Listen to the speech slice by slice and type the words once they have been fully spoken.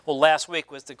Well, last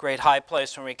week was the great high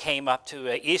place when we came up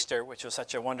to Easter, which was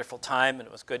such a wonderful time, and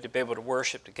it was good to be able to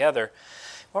worship together.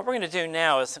 What we're going to do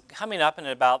now is, coming up in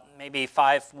about maybe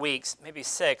 5 weeks, maybe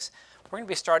 6, we're going to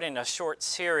be starting a short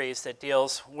series that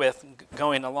deals with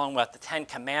going along with the Ten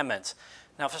Commandments.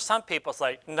 Now, for some people, it's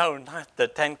like, no, not the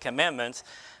Ten Commandments.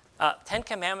 Ten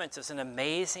Commandments is an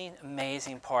amazing,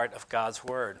 amazing part of God's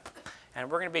Word. And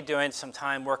we're going to be doing some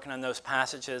time working on those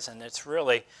passages, and it's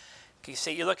really, you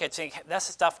see, you look at it, that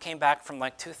stuff came back from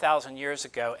like 2,000 years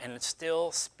ago, and it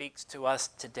still speaks to us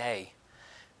today.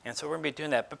 And so we're going to be doing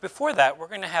that. But before that, we're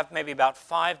going to have maybe about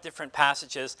 5 different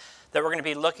passages that we're going to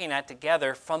be looking at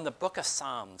together from the book of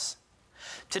Psalms.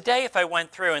 Today, if I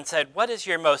went through and said, what is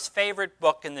your most favorite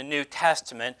book in the New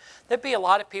Testament, there'd be a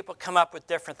lot of people come up with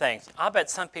different things. I'll bet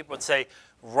some people would say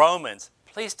Romans.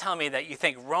 Please tell me that you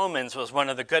think Romans was one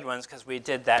of the good ones, because we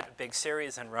did that big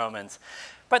series in Romans.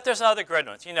 But there's other good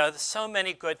ones. You know, there's so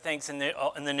many good things in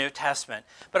the New Testament.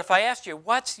 But if I asked you,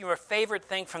 what's your favorite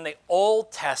thing from the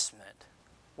Old Testament?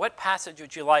 What passage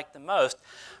would you like the most?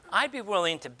 I'd be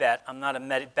willing to bet. I'm not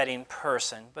a betting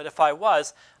person, but if I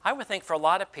was, I would think for a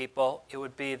lot of people it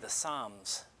would be the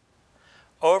Psalms.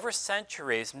 Over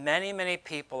centuries, many, many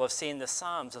people have seen the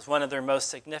Psalms as one of their most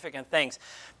significant things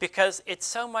because it's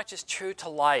so much is true to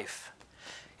life.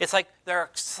 It's like they're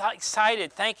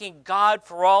excited, thanking God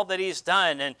for all that He's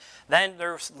done, and then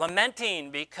they're lamenting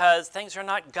because things are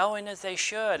not going as they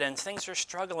should, and things are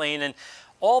struggling, and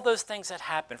all those things that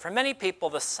happen. For many people,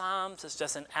 the Psalms is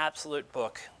just an absolute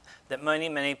book that many,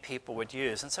 many people would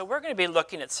use. And so we're going to be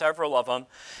looking at several of them.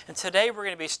 And today we're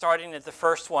going to be starting at the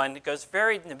first one. It goes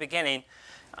very in the beginning.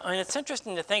 I mean, it's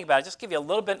interesting to think about. I'll just give you a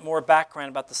little bit more background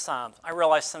about the Psalms. I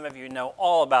realize some of you know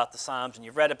all about the Psalms and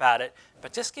you've read about it,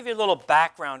 but just give you a little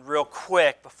background real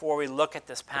quick before we look at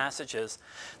these passages.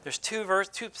 There's two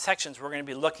sections we're going to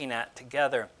be looking at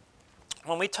together.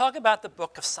 When we talk about the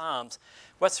book of Psalms,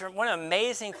 one of the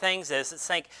amazing things is it's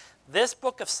like this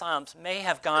book of Psalms may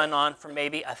have gone on for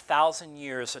maybe 1,000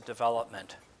 years of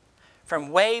development. From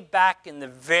way back in the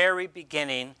very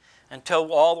beginning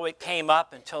until all the way came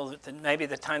up until maybe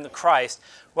the time of Christ,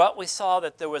 what we saw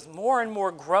that there was more and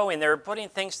more growing. They were putting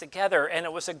things together, and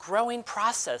it was a growing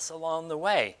process along the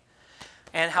way.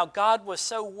 And how God was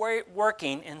so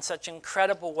working in such an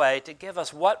incredible way to give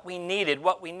us what we needed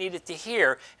to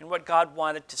hear, and what God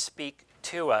wanted to speak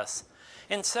to us.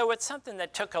 And so it's something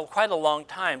that took quite a long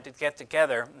time to get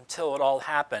together until it all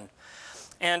happened.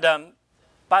 And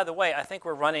by the way, I think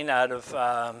we're running out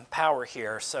of power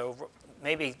here. So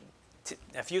maybe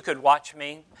if you could watch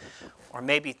me, or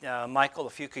maybe Michael,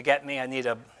 if you could get me, I need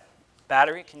a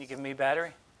battery. Can you give me a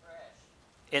battery? Fresh.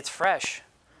 It's fresh.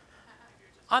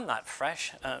 I'm not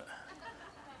fresh.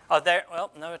 There.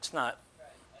 Well, no, it's not.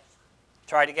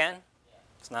 Try it again.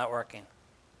 It's not working.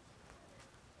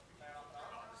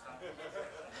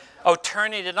 Oh,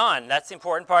 turning it on. That's the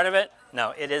important part of it?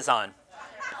 No, it is on.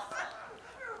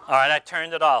 All right, I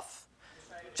turned it off.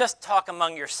 Just talk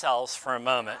among yourselves for a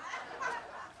moment.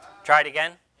 Try it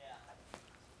again.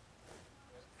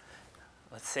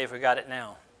 Let's see if we got it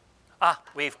now.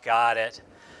 We've got it.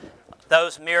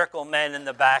 Those miracle men in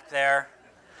the back there,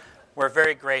 we're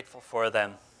very grateful for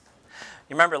them.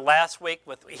 You remember last week,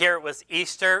 here it was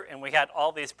Easter, and we had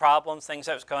all these problems, things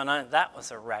that was going on. That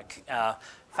was a wreck.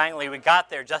 Finally, we got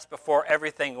there just before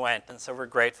everything went, and so we're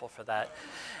grateful for that.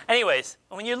 Anyways,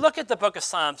 when you look at the book of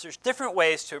Psalms, there's different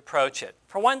ways to approach it.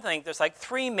 For one thing, there's like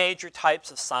 3 major types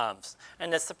of Psalms,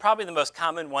 and it's probably the most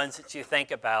common ones that you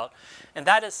think about, and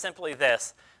that is simply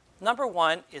this. Number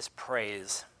 1 is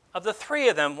praise. Of the 3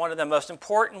 of them, one of the most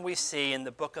important we see in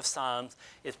the book of Psalms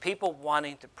is people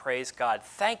wanting to praise God.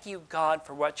 Thank you, God,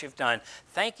 for what you've done.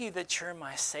 Thank you that you're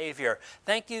my Savior.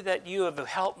 Thank you that you have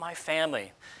helped my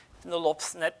family. A little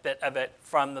snippet of it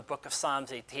from the book of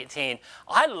Psalms 18.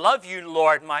 I love you,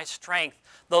 Lord, my strength.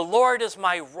 The Lord is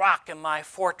my rock and my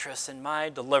fortress and my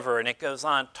deliverer. And it goes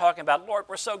on talking about, Lord,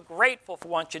 we're so grateful for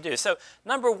what you do. So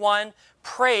number 1,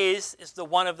 praise is the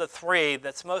one of the 3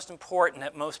 that's most important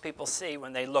that most people see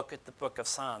when they look at the book of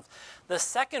Psalms. The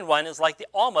second one is like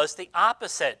almost the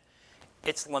opposite.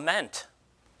 It's lament.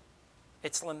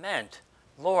 It's lament.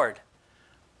 Lord,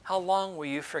 how long will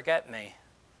you forget me?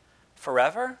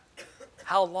 Forever?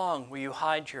 How long will you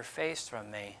hide your face from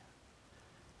me?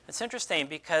 It's interesting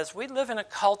because we live in a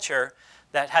culture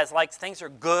that has like things are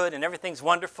good and everything's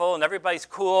wonderful and everybody's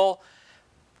cool.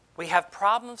 We have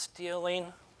problems dealing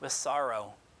with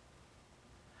sorrow.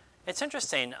 It's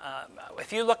interesting.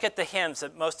 If you look at the hymns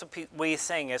that most of we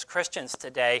sing as Christians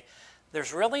today,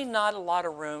 there's really not a lot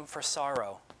of room for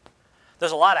sorrow.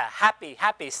 There's a lot of happy,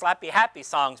 happy, slappy, happy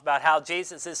songs about how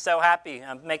Jesus is so happy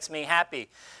and makes me happy.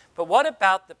 But what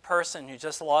about the person who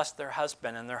just lost their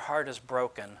husband and their heart is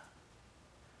broken?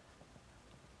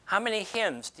 How many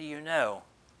hymns do you know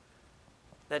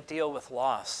that deal with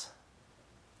loss?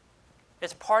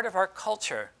 It's part of our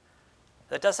culture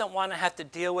that doesn't want to have to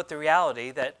deal with the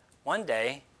reality that one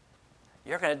day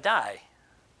you're going to die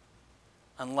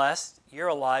unless you're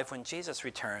alive when Jesus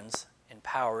returns in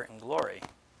power and glory.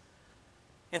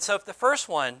 And so if the first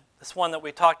one, this one that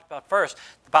we talked about first,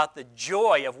 about the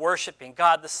joy of worshiping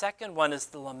God, the second one is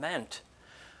the lament.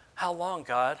 How long,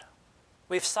 God?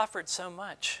 We've suffered so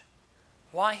much.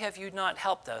 Why have you not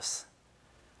helped us?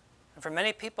 And for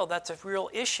many people, that's a real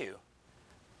issue.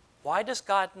 Why does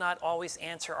God not always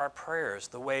answer our prayers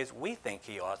the ways we think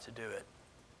he ought to do it?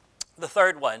 The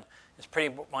third one is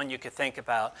pretty one you could think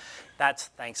about. That's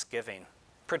thanksgiving.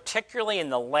 Particularly in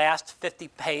the last 50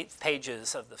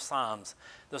 pages of the Psalms,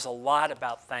 there's a lot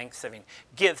about thanksgiving.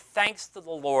 Give thanks to the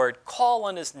Lord, call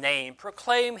on his name,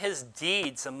 proclaim his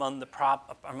deeds among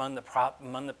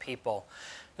the people.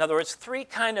 In other words, three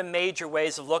kind of major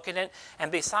ways of looking at it,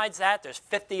 and besides that, there's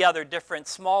 50 other different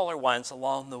smaller ones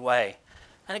along the way.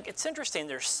 And it's interesting,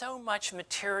 there's so much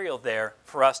material there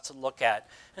for us to look at.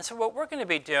 And so what we're going to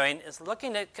be doing is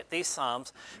looking at these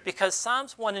Psalms because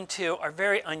Psalms 1 and 2 are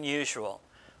very unusual.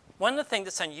 One of the things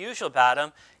that's unusual about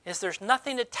them is there's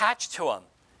nothing attached to them.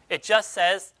 It just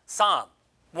says Psalm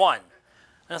 1.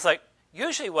 And it's like,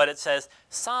 usually what it says,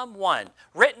 Psalm 1,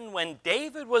 written when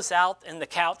David was out in the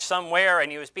couch somewhere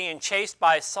and he was being chased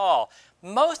by Saul.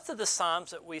 Most of the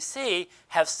Psalms that we see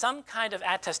have some kind of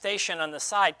attestation on the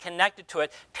side connected to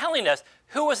it, telling us,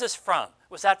 who was this from?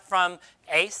 Was that from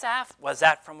Asaph? Was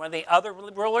that from one of the other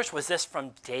rulers? Was this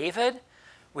from David?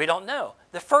 We don't know.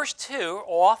 The first two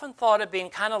are often thought of being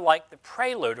kind of like the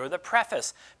prelude or the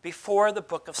preface before the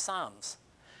book of Psalms.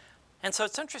 And so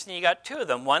it's interesting, you got two of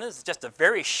them. One is just a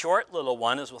very short little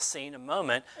one, as we'll see in a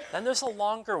moment. Then there's a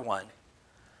longer one.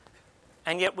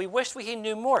 And yet we wish we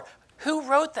knew more. Who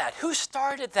wrote that? Who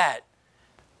started that?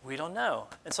 We don't know.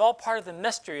 It's all part of the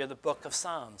mystery of the book of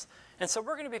Psalms. And so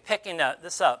we're going to be picking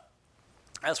this up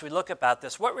as we look about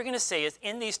this. What we're going to see is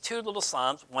in these two little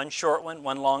Psalms, one short one,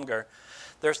 one longer,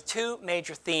 there's two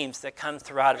major themes that come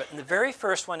throughout of it. And the very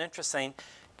first one, interesting,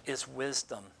 is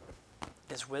wisdom.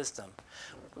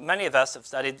 Many of us have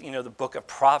studied, the book of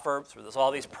Proverbs, where there's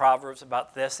all these proverbs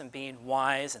about this and being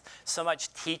wise and so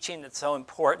much teaching that's so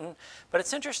important. But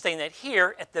it's interesting that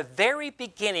here, at the very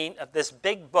beginning of this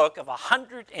big book of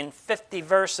 150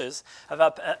 verses,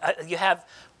 you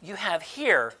have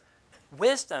here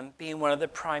wisdom being one of the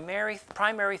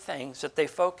primary things that they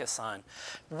focus on.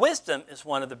 Wisdom is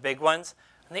one of the big ones.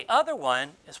 And the other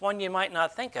one is one you might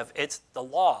not think of. It's the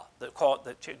law,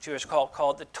 the Jewish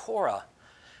called the Torah.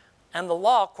 And the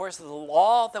law, of course, is the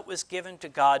law that was given to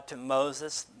God to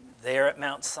Moses there at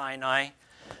Mount Sinai.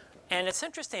 And it's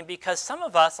interesting because some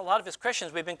of us, a lot of us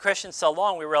Christians, we've been Christians so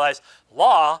long, we realize,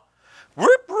 law,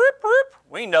 whoop, whoop, whoop.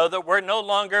 We know that we're no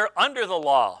longer under the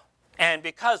law. And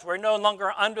because we're no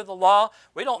longer under the law,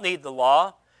 we don't need the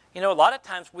law. A lot of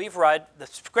times we've read the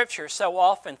scripture so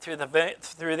often through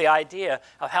the idea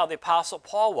of how the Apostle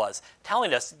Paul was,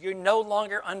 telling us you're no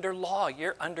longer under law,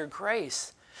 you're under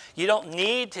grace. You don't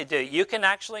need to do. You can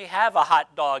actually have a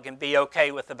hot dog and be okay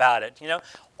about it.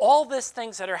 All these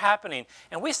things that are happening.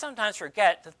 And we sometimes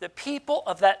forget that the people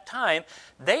of that time,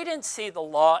 they didn't see the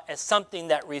law as something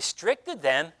that restricted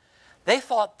them. They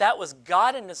thought that was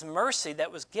God in his mercy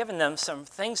that was giving them some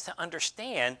things to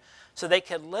understand so they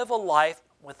could live a life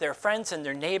with their friends and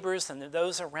their neighbors and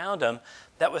those around them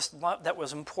that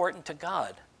was important to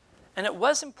God. And it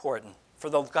was important for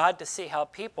God to see how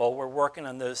people were working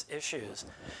on those issues.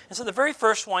 And so the very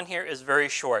first one here is very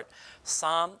short.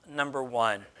 Psalm number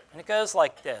 1. And it goes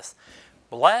like this.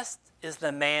 Blessed is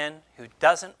the man who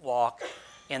doesn't walk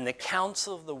in the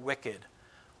counsel of the wicked,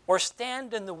 or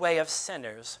stand in the way of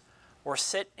sinners, or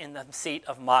sit in the seat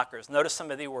of mockers. Notice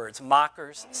some of the words.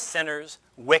 Mockers, sinners,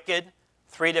 wicked.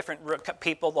 3 different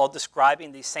people all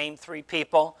describing these same 3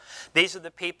 people. These are the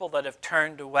people that have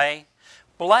turned away.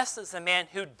 Blessed is the man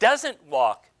who doesn't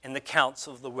walk in the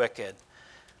counsel of the wicked.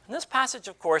 And this passage,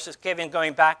 of course, is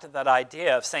going back to that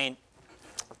idea of saying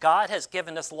God has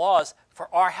given us laws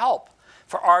for our help,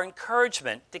 for our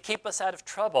encouragement, to keep us out of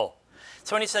trouble.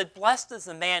 So when he said, blessed is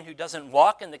the man who doesn't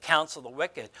walk in the counsel of the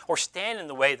wicked, or stand in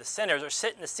the way of the sinners, or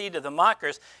sit in the seat of the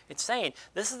mockers, it's saying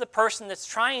this is the person that's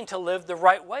trying to live the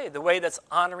right way, the way that's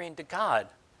honoring to God.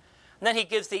 And then he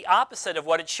gives the opposite of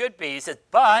what it should be. He says,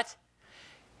 but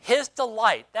his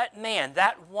delight, that man,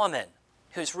 that woman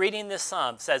who's reading this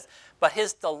psalm says, but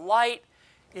his delight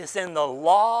is in the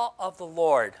law of the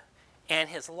Lord. And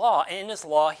in his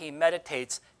law, he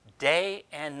meditates day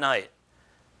and night.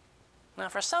 Now,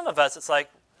 for some of us, it's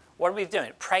like, what are we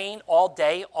doing? Praying all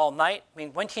day, all night? I mean,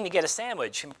 when can you get a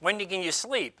sandwich? When can you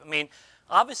sleep? I mean,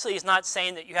 obviously, he's not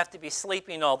saying that you have to be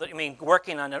sleeping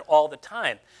working on it all the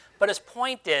time. But his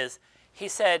point is, he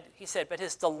said, but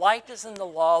his delight is in the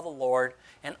law of the Lord,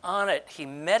 and on it he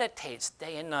meditates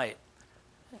day and night.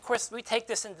 And of course, we take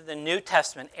this into the New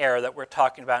Testament era that we're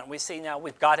talking about, and we see now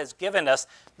God has given us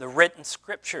the written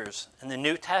scriptures in the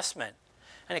New Testament.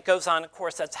 And it goes on, of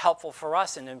course, that's helpful for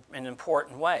us in an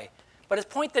important way. But his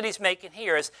point that he's making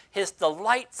here is his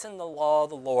delight's in the law of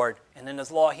the Lord, and in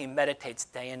his law he meditates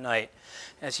day and night.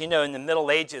 As you know, in the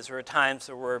Middle Ages, there were times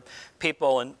there were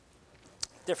people in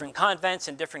different convents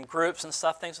and different groups and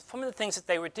stuff. Some of the things that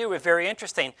they would do were very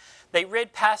interesting. They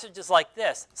read passages like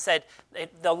this, said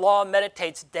the law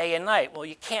meditates day and night. Well,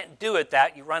 you can't do it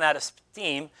that. You run out of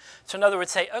steam. So in other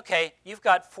words, say, okay, you've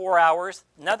got 4 hours.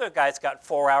 Another guy's got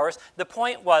 4 hours. The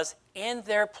point was, in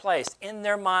their place, in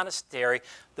their monastery,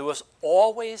 there was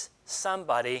always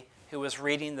somebody who was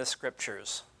reading the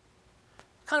scriptures.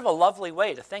 Kind of a lovely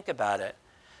way to think about it.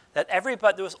 That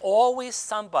there was always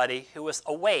somebody who was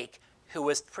awake, who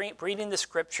was reading the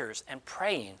scriptures and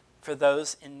praying for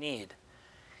those in need.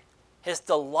 His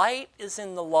delight is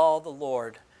in the law of the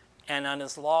Lord, and on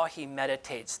his law he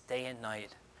meditates day and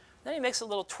night. Then he makes a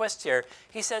little twist here.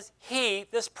 He says,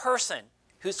 this person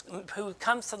who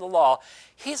comes to the law,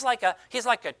 he's like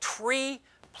a tree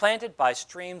planted by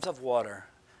streams of water.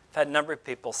 I've had a number of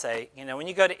people say, when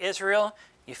you go to Israel,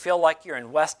 you feel like you're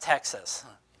in West Texas.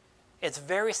 It's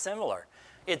very similar.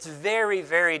 It's very,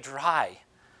 very dry.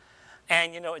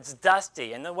 And, it's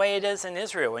dusty, and the way it is in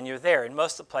Israel when you're there, in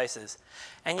most of the places.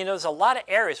 And, there's a lot of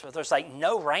areas where there's like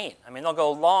no rain. I mean, they'll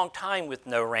go a long time with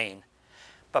no rain.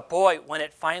 But boy, when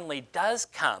it finally does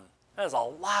come, there's a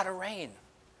lot of rain.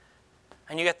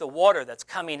 And you get the water that's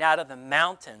coming out of the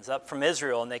mountains up from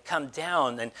Israel, and they come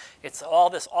down, and it's all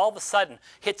of a sudden,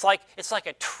 it's like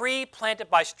a tree planted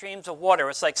by streams of water.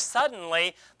 It's like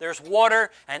suddenly there's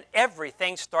water, and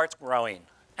everything starts growing,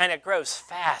 and it grows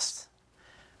fast.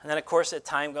 And then, of course, as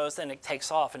time goes, then it takes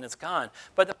off and it's gone.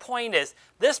 But the point is,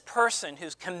 this person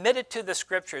who's committed to the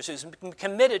scriptures, who's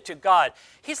committed to God,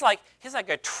 he's like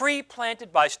a tree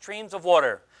planted by streams of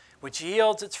water, which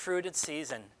yields its fruit in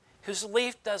season, whose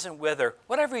leaf doesn't wither.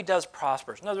 Whatever he does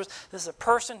prospers. In other words, this is a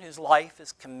person whose life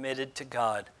is committed to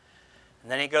God.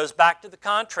 And then he goes back to the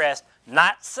contrast.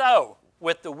 Not so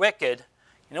with the wicked.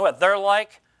 You know what they're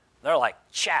like? They're like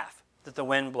chaff that the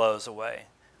wind blows away.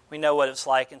 We know what it's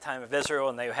like in time of Israel,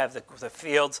 and they would have the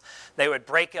fields. They would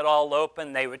break it all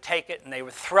open. They would take it, and they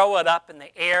would throw it up in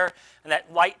the air, and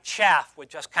that white chaff would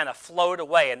just kind of float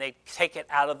away, and they'd take it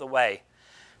out of the way.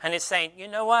 And it's saying, you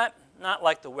know what? Not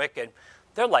like the wicked.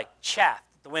 They're like chaff.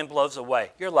 The wind blows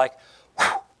away. You're like,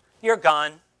 whew, you're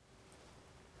gone.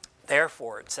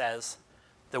 Therefore, it says,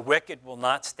 the wicked will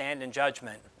not stand in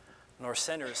judgment, nor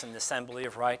sinners in the assembly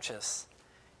of righteous.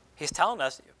 He's telling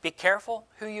us, be careful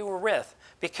who you are with.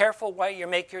 Be careful where you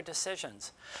make your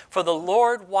decisions. For the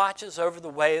Lord watches over the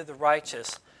way of the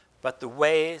righteous, but the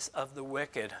ways of the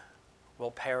wicked will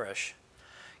perish.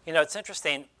 It's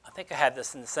interesting. I think I had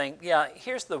this in the saying,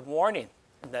 here's the warning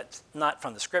that's not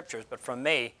from the scriptures, but from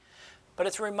me. But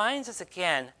it reminds us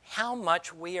again how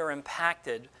much we are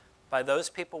impacted by those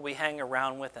people we hang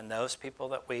around with and those people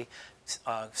that we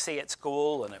see at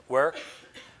school and at work.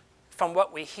 From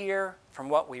what we hear, from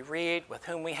what we read, with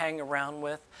whom we hang around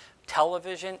with,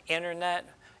 television, internet,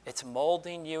 it's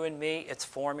molding you and me, it's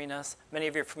forming us. Many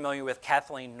of you are familiar with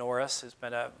Kathleen Norris, who's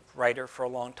been a writer for a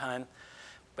long time.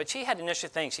 But she had an issue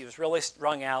thing. She was really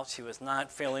strung out. She was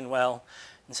not feeling well.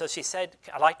 And so she said,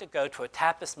 I'd like to go to a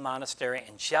Tapas monastery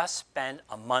and just spend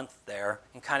a month there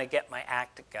and kind of get my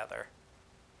act together.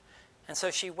 And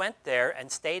so she went there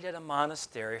and stayed at a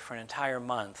monastery for an entire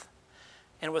month.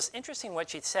 And it was interesting what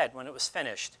she said when it was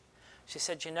finished. She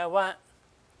said, you know what?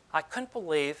 I couldn't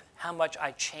believe how much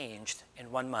I changed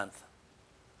in 1 month.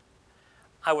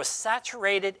 I was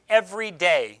saturated every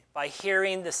day by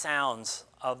hearing the sounds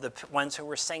of the ones who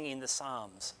were singing the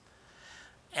Psalms.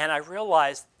 And I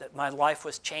realized that my life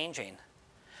was changing.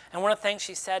 And one of the things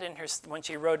she said when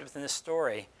she wrote it in this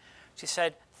story, she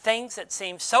said, things that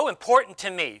seemed so important to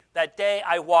me that day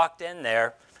I walked in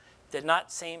there did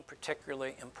not seem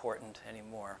particularly important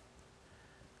anymore.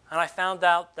 And I found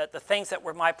out that the things that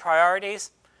were my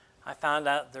priorities, I found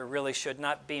out there really should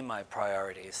not be my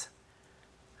priorities.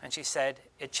 And she said,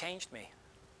 it changed me.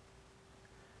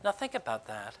 Now think about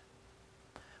that.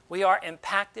 We are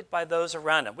impacted by those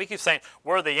around us. We keep saying,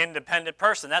 we're the independent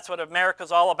person. That's what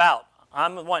America's all about.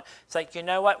 I'm the one. It's like, you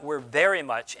know what? We're very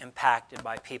much impacted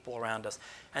by people around us.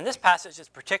 And this passage is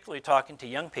particularly talking to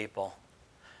young people.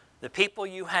 The people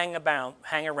you hang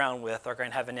around with are going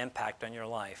to have an impact on your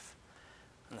life.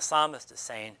 And the psalmist is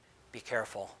saying, be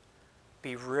careful.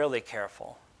 Be really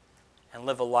careful. And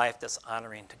live a life that's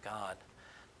honoring to God.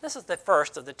 This is the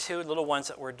first of the two little ones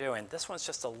that we're doing. This one's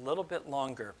just a little bit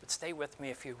longer, but stay with me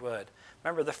if you would.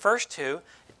 Remember, the first two,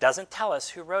 it doesn't tell us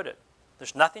who wrote it.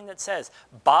 There's nothing that says,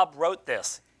 Bob wrote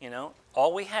this.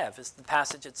 All we have is the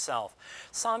passage itself.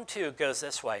 Psalm 2 goes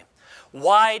this way.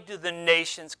 Why do the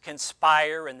nations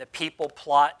conspire and the people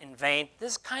plot in vain?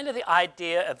 This is kind of the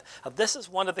idea of this is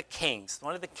one of the kings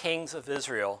of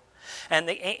Israel. And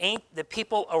the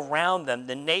people around them,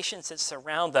 the nations that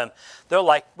surround them, they're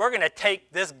like, we're going to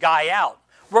take this guy out.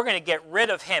 We're going to get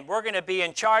rid of him. We're going to be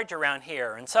in charge around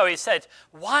here. And so he said,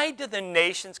 why do the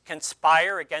nations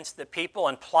conspire against the people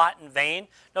and plot in vain?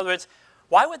 In other words,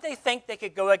 why would they think they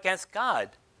could go against God?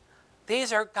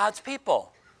 These are God's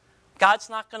people. God's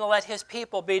not going to let his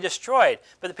people be destroyed.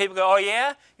 But the people go, oh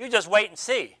yeah? You just wait and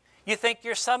see. You think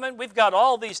you're summoned? We've got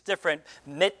all these different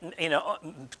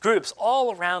groups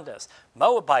all around us.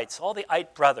 Moabites, all the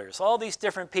Ite brothers, all these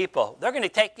different people. They're going to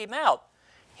take him out.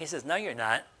 He says, no, you're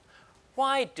not.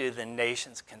 Why do the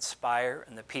nations conspire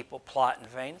and the people plot in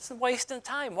vain? It's a waste of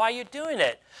time. Why are you doing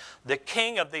it? The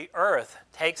king of the earth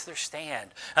takes their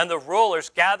stand, and the rulers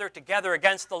gather together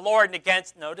against the Lord and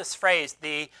against, notice phrase,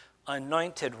 the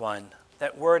anointed one.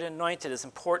 That word anointed is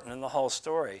important in the whole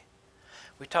story.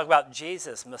 We talk about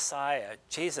Jesus, Messiah,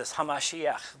 Jesus,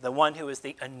 Hamashiach, the one who is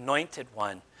the anointed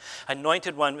one.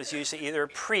 Anointed one was usually either a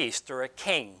priest or a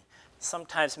king,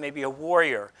 sometimes maybe a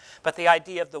warrior. But the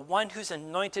idea of the one who's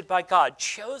anointed by God,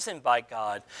 chosen by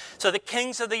God. So the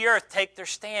kings of the earth take their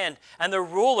stand, and the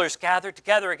rulers gather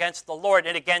together against the Lord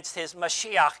and against his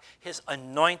Mashiach, his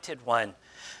anointed one.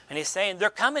 And he's saying, they're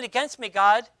coming against me,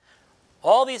 God.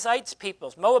 All these Ites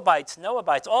peoples, Moabites,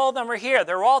 Noabites, all of them are here.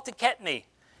 They're all to get me.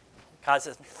 God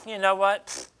says, you know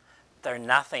what? They're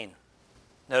nothing.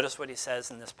 Notice what he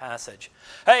says in this passage.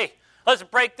 Hey, let's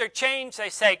break their chains, they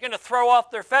say. Going to throw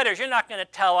off their fetters. You're not going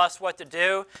to tell us what to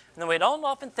do. And then we don't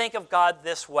often think of God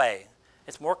this way.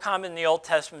 It's more common in the Old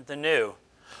Testament than New.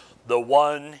 The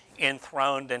one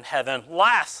enthroned in heaven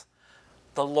laughs.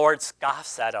 The Lord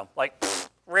scoffs at him. Like,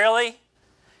 really?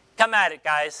 Come at it,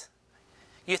 guys.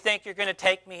 You think you're going to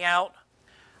take me out?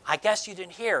 I guess you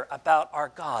didn't hear about our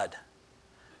God.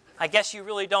 I guess you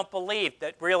really don't believe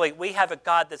that really we have a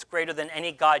God that's greater than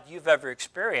any God you've ever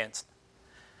experienced.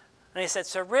 And he said,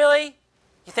 so really?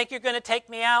 You think you're going to take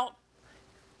me out?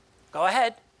 Go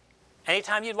ahead.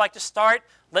 Anytime you'd like to start,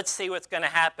 let's see what's going to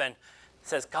happen. It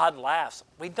says God laughs.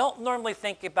 We don't normally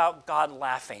think about God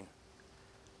laughing.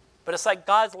 But it's like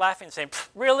God's laughing saying,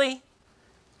 really?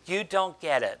 You don't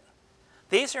get it.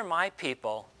 These are my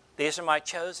people. These are my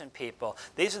chosen people.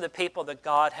 These are the people that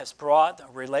God has brought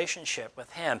a relationship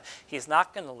with him. He's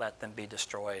not going to let them be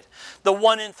destroyed. The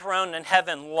one enthroned in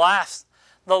heaven laughs.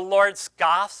 The Lord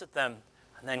scoffs at them.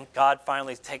 And then God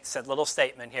finally takes a little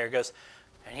statement here. He goes,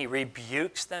 and he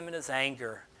rebukes them in his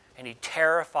anger. And he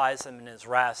terrifies them in his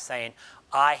wrath, saying,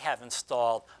 I have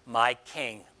installed my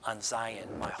king on Zion,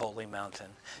 my holy mountain.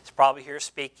 He's probably here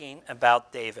speaking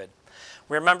about David.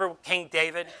 Remember King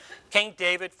David? King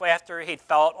David, after he'd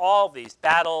fought all these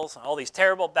battles, all these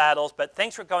terrible battles, but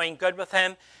things were going good with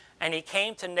him, and he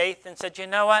came to Nathan and said, you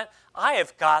know what? I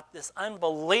have got this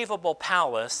unbelievable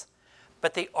palace,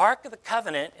 but the Ark of the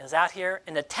Covenant is out here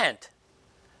in a tent.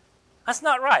 That's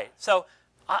not right. So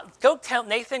go tell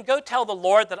Nathan, go tell the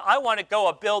Lord that I want to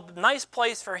go build a nice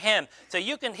place for him so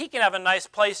he can have a nice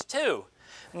place too.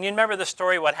 And you remember the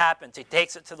story, what happens. He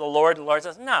takes it to the Lord, and the Lord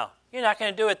says, no, you're not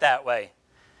going to do it that way.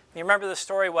 You remember the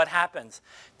story, what happens.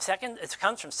 It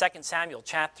comes from 2 Samuel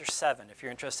chapter 7, if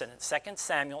you're interested in it. 2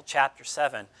 Samuel chapter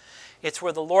 7. It's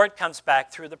where the Lord comes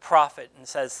back through the prophet and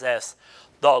says this,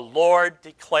 the Lord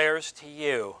declares to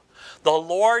you, the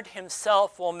Lord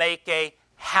himself will make a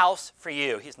house for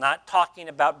you. He's not talking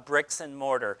about bricks and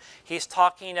mortar. He's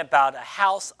talking about a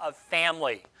house of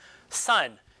family.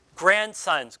 Son,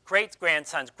 grandsons,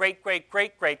 great-grandsons,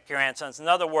 great-great-great-great-grandsons. In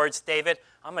other words, David,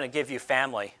 I'm going to give you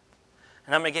family.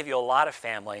 And I'm going to give you a lot of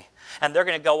family. And they're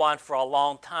going to go on for a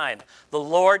long time. The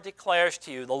Lord declares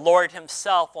to you, the Lord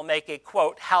himself will make a,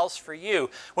 quote, house for you.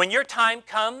 When your time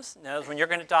comes, when you're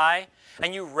going to die,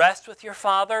 and you rest with your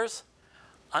fathers,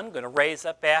 I'm going to raise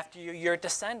up after you your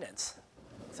descendants.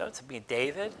 So it's to be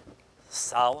David,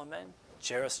 Solomon,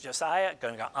 Josiah,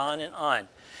 going to go on and on.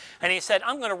 And he said,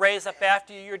 I'm going to raise up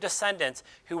after you your descendants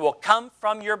who will come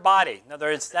from your body. In other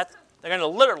words, they're going to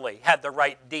literally have the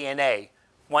right DNA,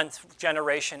 one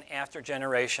generation after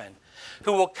generation,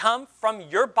 who will come from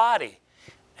your body.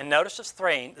 And notice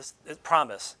this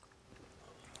promise.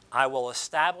 I will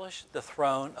establish the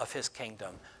throne of his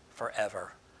kingdom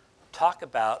forever. Talk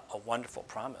about a wonderful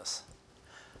promise.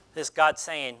 This God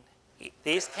saying,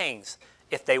 these kings,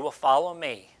 if they will follow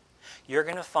me, you're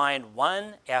going to find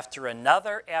one after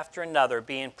another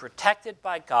being protected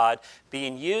by God,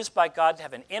 being used by God to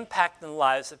have an impact in the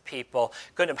lives of people,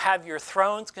 going to have your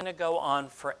thrones going to go on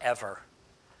forever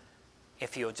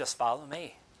if you'll just follow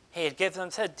me. He had given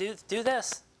them, said, do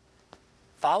this.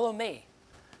 Follow me,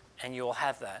 and you will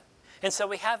have that. And so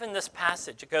we have in this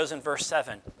passage, it goes in verse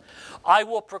 7, I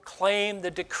will proclaim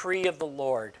the decree of the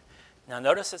Lord. Now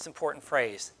notice this important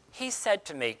phrase. He said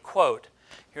to me, quote,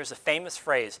 here's a famous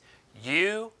phrase,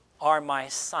 you are my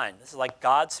son. This is like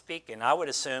God speaking. I would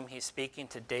assume he's speaking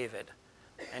to David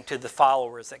and to the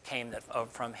followers that came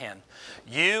from him.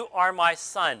 You are my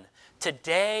son.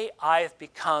 Today I have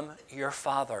become your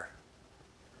father.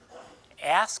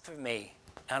 Ask of me,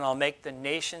 and I'll make the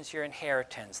nations your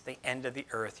inheritance, the end of the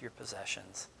earth your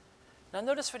possessions. Now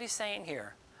notice what he's saying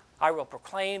here. I will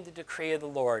proclaim the decree of the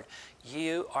Lord.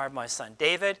 You are my son.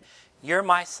 David, you're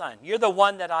my son. You're the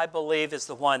one that I believe is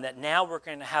the one that now we're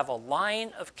going to have a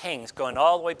line of kings going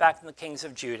all the way back to the kings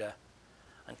of Judah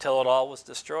until it all was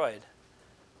destroyed.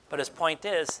 But his point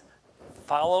is,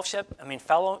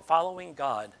 following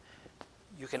God,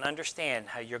 you can understand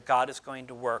how your God is going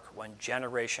to work one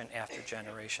generation after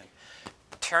generation.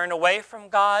 Turn away from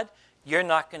God, you're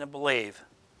not going to believe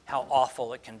how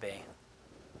awful it can be.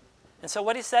 And so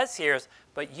what he says here is,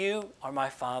 but you are my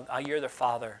father, you're their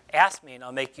father. Ask me and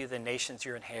I'll make you the nations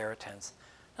your inheritance.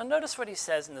 Now notice what he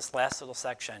says in this last little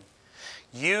section.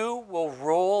 You will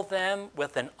rule them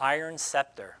with an iron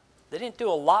scepter. They didn't do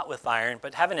a lot with iron,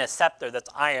 but having a scepter that's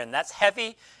iron, that's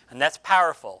heavy and that's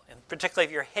powerful, and particularly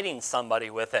if you're hitting somebody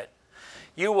with it.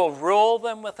 You will rule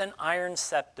them with an iron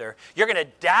scepter. You're going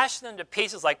to dash them to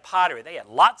pieces like pottery. They had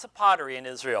lots of pottery in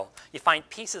Israel. You find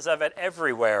pieces of it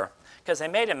everywhere because they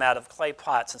made them out of clay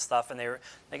pots and stuff, and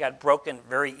they got broken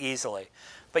very easily.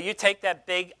 But you take that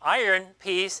big iron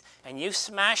piece and you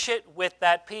smash it with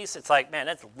that piece, it's like, man,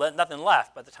 there's nothing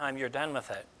left by the time you're done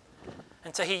with it.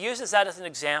 And so he uses that as an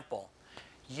example.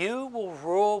 You will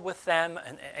rule with them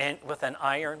and with an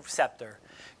iron scepter.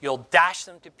 You'll dash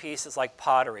them to pieces like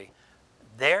pottery.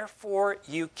 Therefore,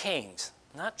 you kings,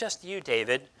 not just you,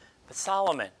 David, but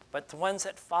Solomon, but the ones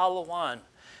that follow on.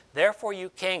 Therefore, you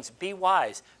kings, be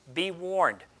wise, be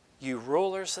warned, you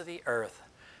rulers of the earth.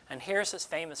 And here's this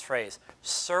famous phrase,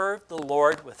 serve the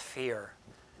Lord with fear.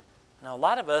 Now, a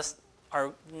lot of us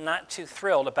are not too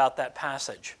thrilled about that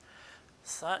passage.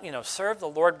 So, serve the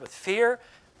Lord with fear.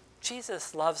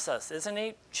 Jesus loves us, isn't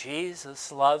he?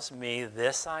 Jesus loves me,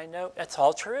 this I know. It's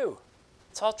all true.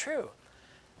 It's all true.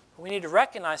 We need to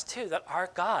recognize, too, that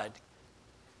our God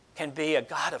can be a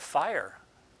God of fire.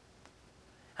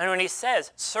 And when he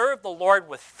says, serve the Lord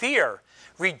with fear,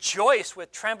 rejoice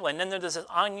with trembling, then there's this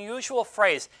unusual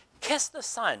phrase, kiss the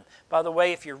Son. By the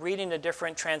way, if you're reading a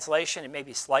different translation, it may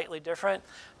be slightly different.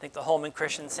 I think the Holman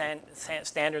Christian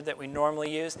Standard that we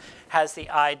normally use has the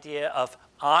idea of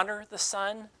honor the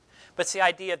Son. But it's the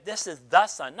idea of this is the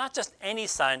Son, not just any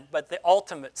Son, but the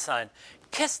ultimate Son.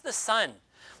 Kiss the Son,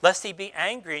 lest he be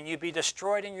angry and you be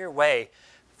destroyed in your way,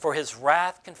 for his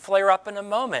wrath can flare up in a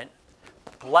moment.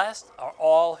 Blessed are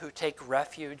all who take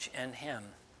refuge in him.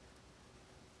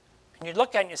 And you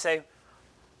look at it and you say,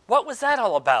 what was that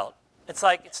all about? It's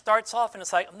like, it starts off and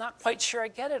it's like, I'm not quite sure I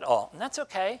get it all. And that's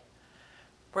okay.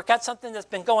 We've got something that's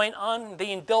been going on and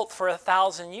being built for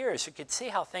 1,000 years. You could see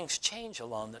how things change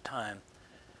along the time.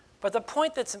 But the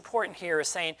point that's important here is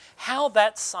saying how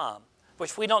that psalm,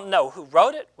 which we don't know who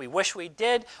wrote it, we wish we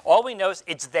did, all we know is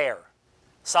it's there.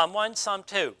 Psalm 1, Psalm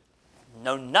 2.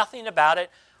 Know nothing about it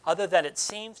other than it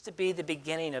seems to be the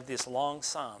beginning of these long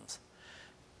psalms.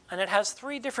 And it has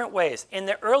three different ways. In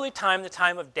the early time, the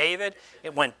time of David,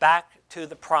 it went back to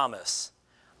the promise.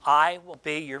 I will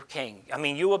be your king.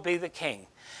 You will be the king,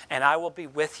 and I will be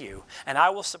with you, and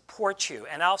I will support you,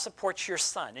 and I'll support your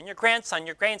son and your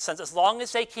grandsons, as long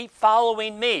as they keep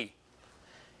following me.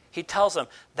 He tells them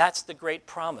that's the great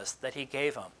promise that he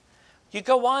gave them. You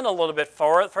go on a little bit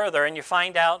further, and you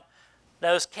find out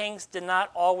those kings did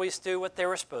not always do what they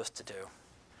were supposed to do.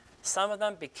 Some of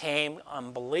them became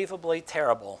unbelievably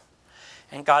terrible.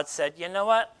 And God said, you know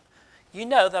what? You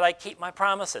know that I keep my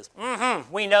promises.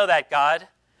 We know that, God.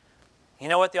 You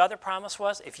know what the other promise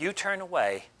was? If you turn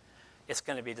away, it's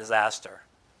going to be disaster.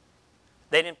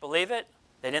 They didn't believe it.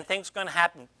 They didn't think it was going to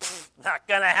happen. Not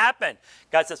going to happen.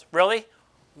 God says, really?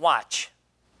 Watch.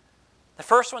 The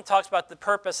first one talks about the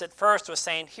purpose at first was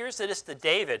saying, here's this to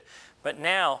David. But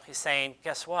now he's saying,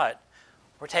 guess what?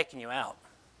 We're taking you out.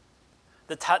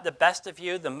 the best of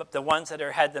you, the ones that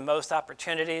had the most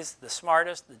opportunities, the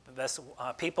smartest, the best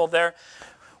people there.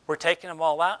 We're taking them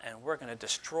all out, and we're going to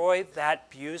destroy that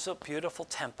beautiful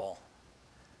temple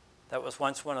that was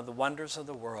once one of the wonders of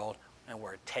the world, and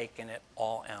we're taking it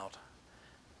all out.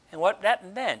 And what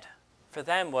that meant for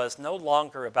them was no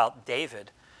longer about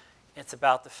David. It's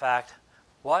about the fact,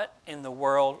 what in the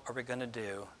world are we going to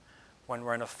do when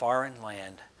we're in a foreign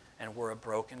land and we're a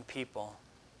broken people?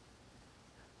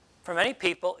 For many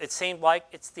people, it seemed like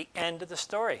it's the end of the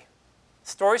story. The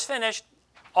story's finished,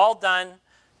 all done.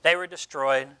 They were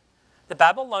destroyed. The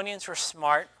Babylonians were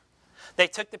smart. They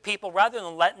took the people, rather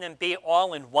than letting them be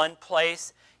all in one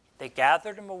place, they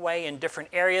gathered them away in different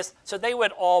areas so they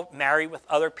would all marry with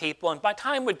other people. And by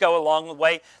time would go along the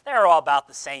way, they were all about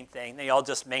the same thing. They all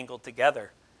just mingled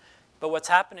together. But what's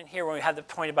happening here when we have the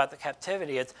point about the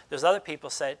captivity is there's other people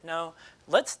said, no,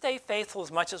 let's stay faithful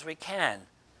as much as we can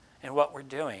in what we're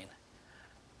doing.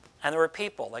 And there were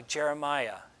people like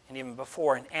Jeremiah, and even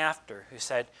before and after, who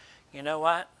said, you know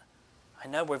what? I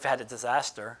know we've had a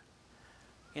disaster.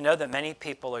 You know that many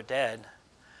people are dead.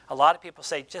 A lot of people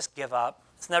say, just give up.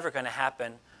 It's never going to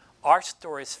happen. Our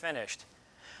story's finished.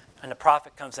 And the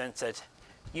prophet comes in and says,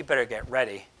 you better get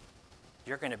ready.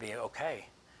 You're going to be okay.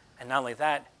 And not only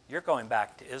that, you're going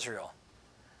back to Israel.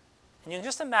 And you can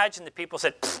just imagine the people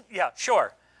said, yeah,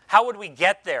 sure. How would we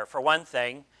get there, for one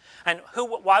thing? And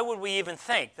why would we even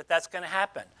think that that's going to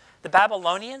happen? The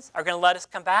Babylonians are going to let us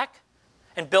come back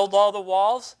and build all the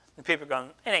walls? And people are going,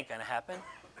 it ain't going to happen.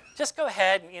 Just go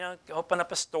ahead and, open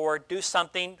up a store, do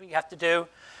something you have to do.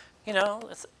 It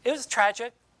was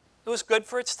tragic. It was good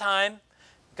for its time.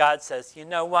 God says, you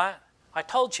know what? I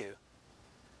told you.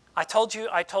 I told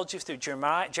you through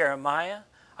Jeremiah.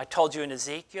 I told you in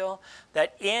Ezekiel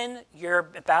that in your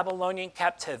Babylonian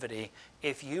captivity,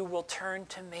 if you will turn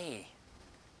to me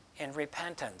in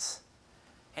repentance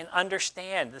and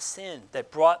understand the sin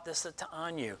that brought this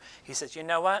on you, he says, you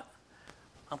know what?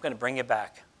 I'm going to bring you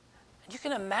back. And you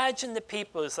can imagine the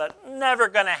people who said, never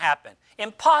going to happen.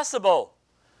 Impossible.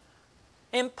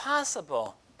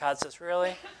 Impossible. God says,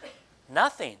 really?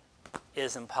 Nothing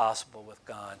is impossible with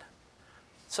God.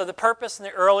 So the purpose in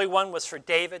the early one was for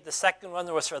David. The second one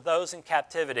was for those in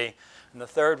captivity. And the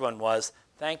third one was,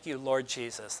 thank you, Lord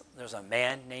Jesus. There's a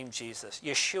man named Jesus.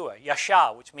 Yeshua,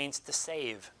 Yasha, which means to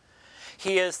save.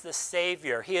 He is the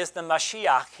Savior. He is the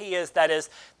Mashiach. He is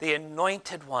the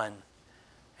anointed one.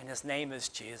 And his name is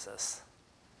Jesus.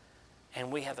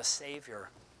 And we have a Savior.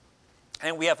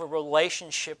 And we have a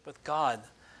relationship with God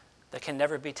that can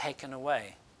never be taken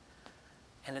away.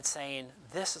 And it's saying,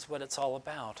 this is what it's all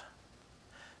about.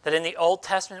 That in the Old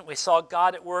Testament, we saw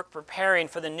God at work preparing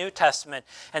for the New Testament.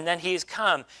 And then he's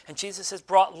come, and Jesus has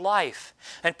brought life.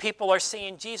 And people are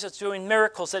seeing Jesus doing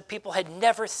miracles that people had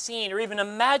never seen or even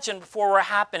imagined before were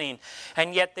happening.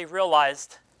 And yet they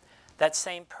realized that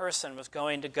same person was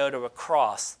going to go to a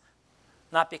cross,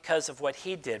 not because of what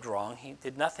he did wrong. He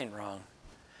did nothing wrong.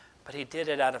 But he did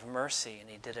it out of mercy, and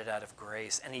he did it out of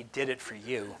grace, and he did it for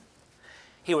you.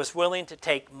 He was willing to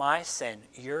take my sin,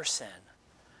 your sin,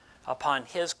 upon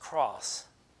his cross,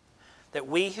 that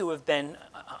we who have been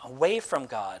away from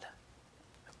God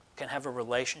can have a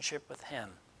relationship with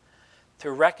him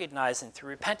through recognizing, through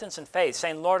repentance and faith,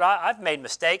 saying, Lord, I've made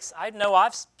mistakes. I know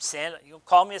I've sinned. You'll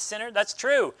call me a sinner? That's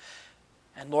true.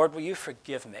 And Lord, will you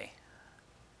forgive me?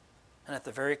 And at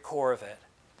the very core of it,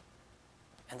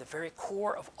 and the very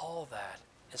core of all that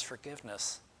is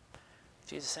forgiveness.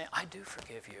 Jesus saying, I do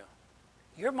forgive you.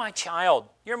 You're my child.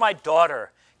 You're my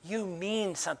daughter. You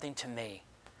mean something to me.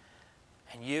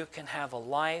 And you can have a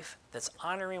life that's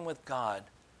honoring with God.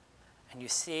 And you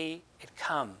see it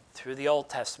come through the Old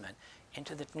Testament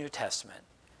into the New Testament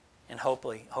and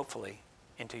hopefully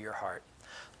into your heart.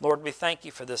 Lord, we thank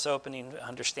you for this opening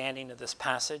understanding of this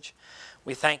passage.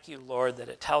 We thank you, Lord, that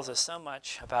it tells us so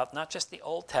much about not just the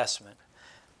Old Testament,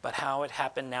 but how it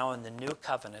happened now in the new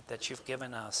covenant that you've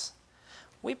given us.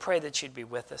 We pray that you'd be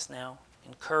with us now.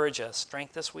 Encourage us,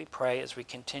 strengthen us, we pray, as we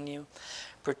continue,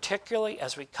 particularly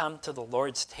as we come to the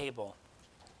Lord's table.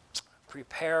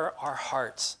 Prepare our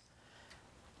hearts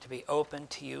to be open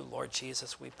to you, Lord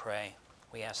Jesus, we pray.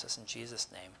 We ask this in Jesus'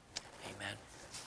 name. Amen.